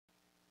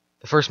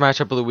The first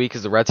matchup of the week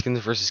is the Redskins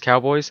versus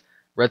Cowboys.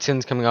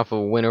 Redskins coming off of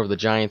a win over the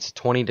Giants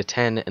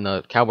 20-10, and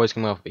the Cowboys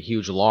coming off of a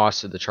huge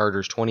loss to the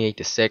Chargers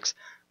 28-6.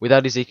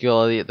 Without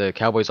Ezekiel Elliott, the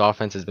Cowboys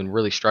offense has been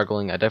really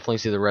struggling. I definitely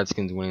see the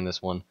Redskins winning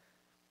this one.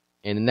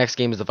 And the next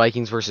game is the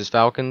Vikings versus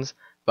Falcons.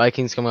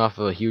 Vikings coming off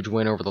of a huge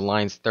win over the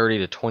Lions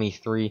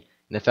 30-23, and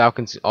the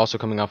Falcons also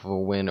coming off of a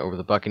win over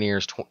the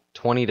Buccaneers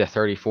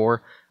 20-34.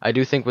 I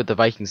do think with the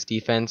Vikings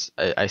defense,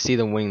 I see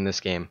them winning this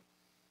game.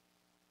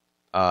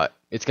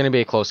 It's going to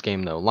be a close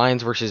game though.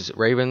 Lions versus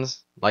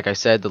Ravens. Like I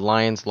said, the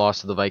Lions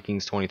lost to the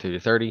Vikings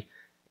 23-30,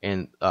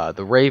 and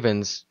the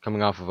Ravens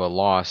coming off of a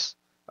loss.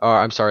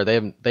 I'm sorry, they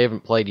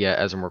haven't played yet.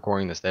 As I'm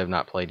recording this, they have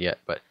not played yet.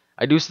 But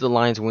I do see the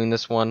Lions win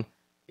this one.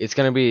 It's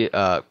going to be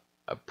a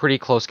pretty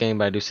close game,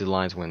 but I do see the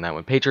Lions win that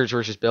one. Patriots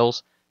versus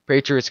Bills.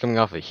 Patriots coming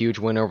off a huge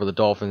win over the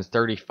Dolphins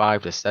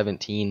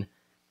 35-17,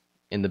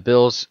 and the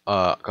Bills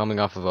coming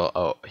off of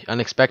a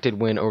unexpected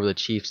win over the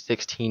Chiefs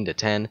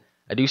 16-10.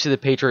 I do see the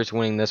Patriots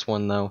winning this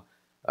one, though.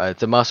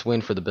 It's a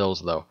must-win for the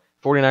Bills, though.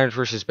 49ers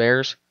versus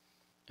Bears.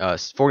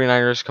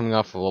 49ers coming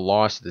off of a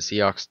loss to the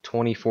Seahawks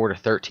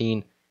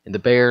 24-13, and the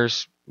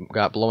Bears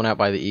got blown out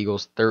by the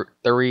Eagles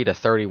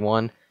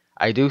 30-31.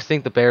 I do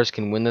think the Bears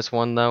can win this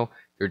one, though.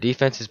 Their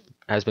defense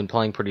has been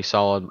playing pretty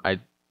solid. I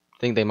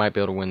think they might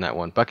be able to win that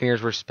one.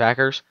 Buccaneers versus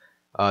Packers.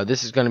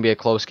 This is going to be a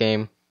close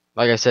game.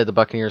 Like I said, the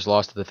Buccaneers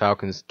lost to the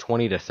Falcons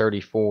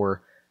 20-34.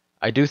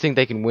 I do think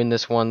they can win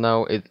this one,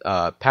 though.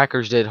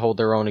 Packers did hold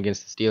their own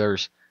against the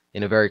Steelers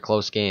in a very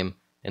close game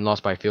and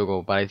lost by a field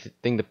goal, but I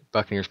think the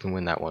Buccaneers can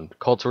win that one.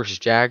 Colts versus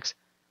Jags.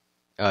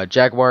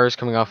 Jaguars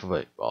coming off of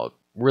a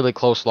really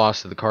close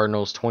loss to the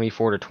Cardinals,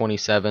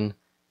 24-27.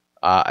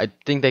 I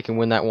think they can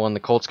win that one. The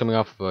Colts coming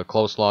off of a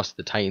close loss to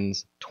the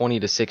Titans,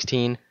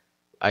 20-16.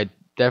 I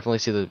definitely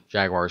see the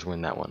Jaguars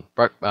win that one.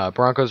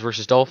 Broncos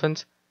versus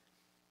Dolphins.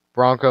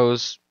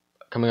 Broncos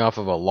coming off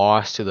of a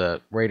loss to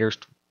the Raiders,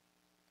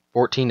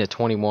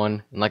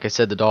 14-21, and like I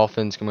said, the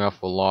Dolphins coming off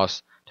of a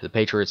loss to the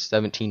Patriots,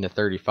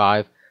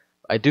 17-35.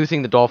 I do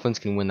think the Dolphins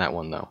can win that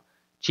one though.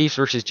 Chiefs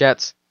versus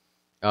Jets.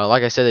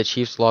 Like I said, the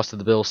Chiefs lost to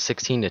the Bills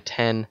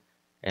 16-10,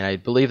 and I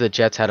believe the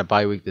Jets had a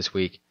bye week this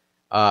week.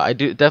 I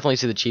do definitely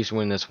see the Chiefs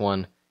win this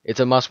one.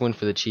 It's a must-win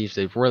for the Chiefs.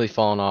 They've really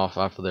fallen off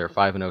after their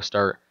 5-0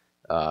 start.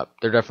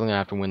 They're definitely gonna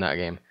have to win that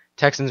game.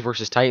 Texans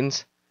versus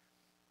Titans.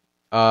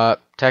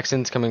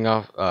 Texans coming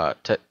off.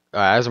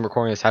 As I'm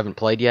recording this, haven't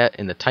played yet,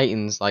 and the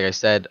Titans, like I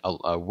said,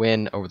 a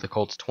win over the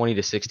Colts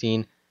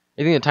 20-16.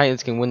 I think the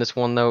Titans can win this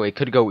one, though. It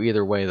could go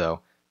either way, though.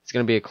 It's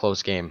going to be a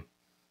close game.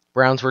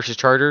 Browns versus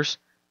Chargers.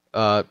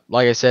 Like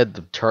I said,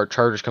 the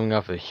Chargers coming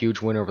off a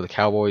huge win over the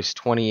Cowboys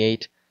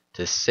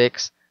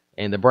 28-6,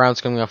 and the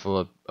Browns coming off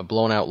of a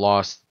blown-out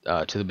loss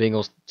to the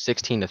Bengals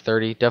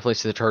 16-30. Definitely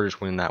see the Chargers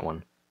winning that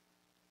one.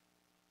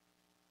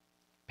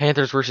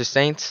 Panthers versus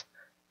Saints.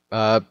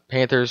 The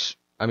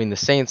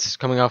Saints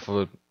coming off of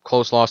a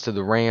close loss to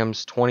the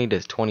Rams,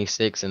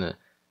 20-26 in a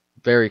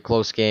very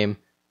close game,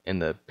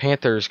 and the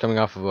Panthers coming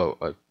off of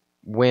a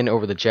win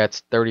over the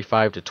Jets,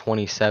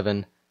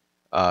 35-27.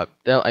 I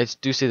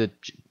do see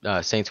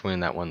the Saints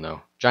winning that one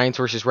though. Giants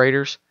versus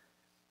Raiders.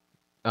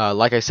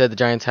 Like I said, the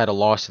Giants had a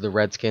loss to the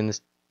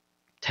Redskins,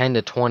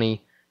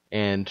 10-20,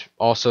 and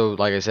also,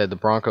 like I said, the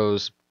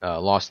Broncos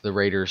lost to the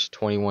Raiders,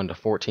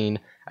 21-14.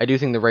 I do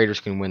think the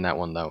Raiders can win that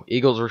one though.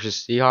 Eagles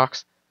versus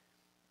Seahawks.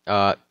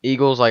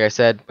 Eagles, like I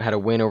said, had a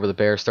win over the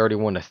Bears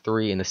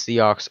 31-3, and the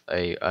Seahawks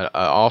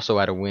also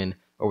had a win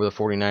over the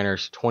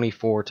 49ers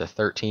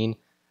 24-13.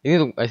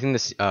 I think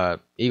the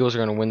Eagles are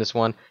going to win this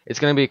one. It's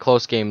going to be a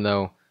close game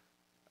though,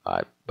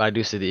 but I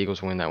do see the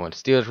Eagles win that one.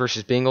 Steelers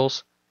versus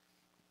Bengals.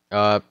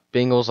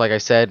 Bengals, like I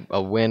said,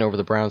 a win over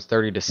the Browns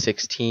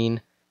 30-16,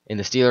 and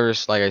the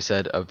Steelers, like I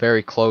said, a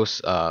very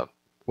close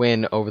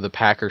win over the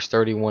Packers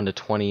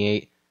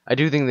 31-28. I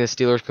do think the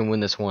Steelers can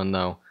win this one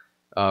though.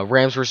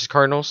 Rams versus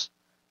Cardinals.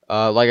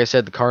 Like I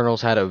said, the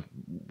Cardinals had a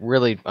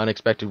really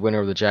unexpected win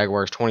over the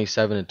Jaguars,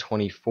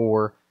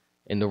 27-24,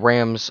 and the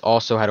Rams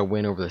also had a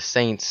win over the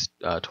Saints,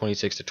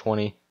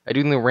 26-20. I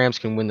do think the Rams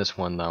can win this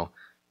one, though.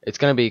 It's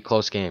going to be a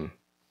close game.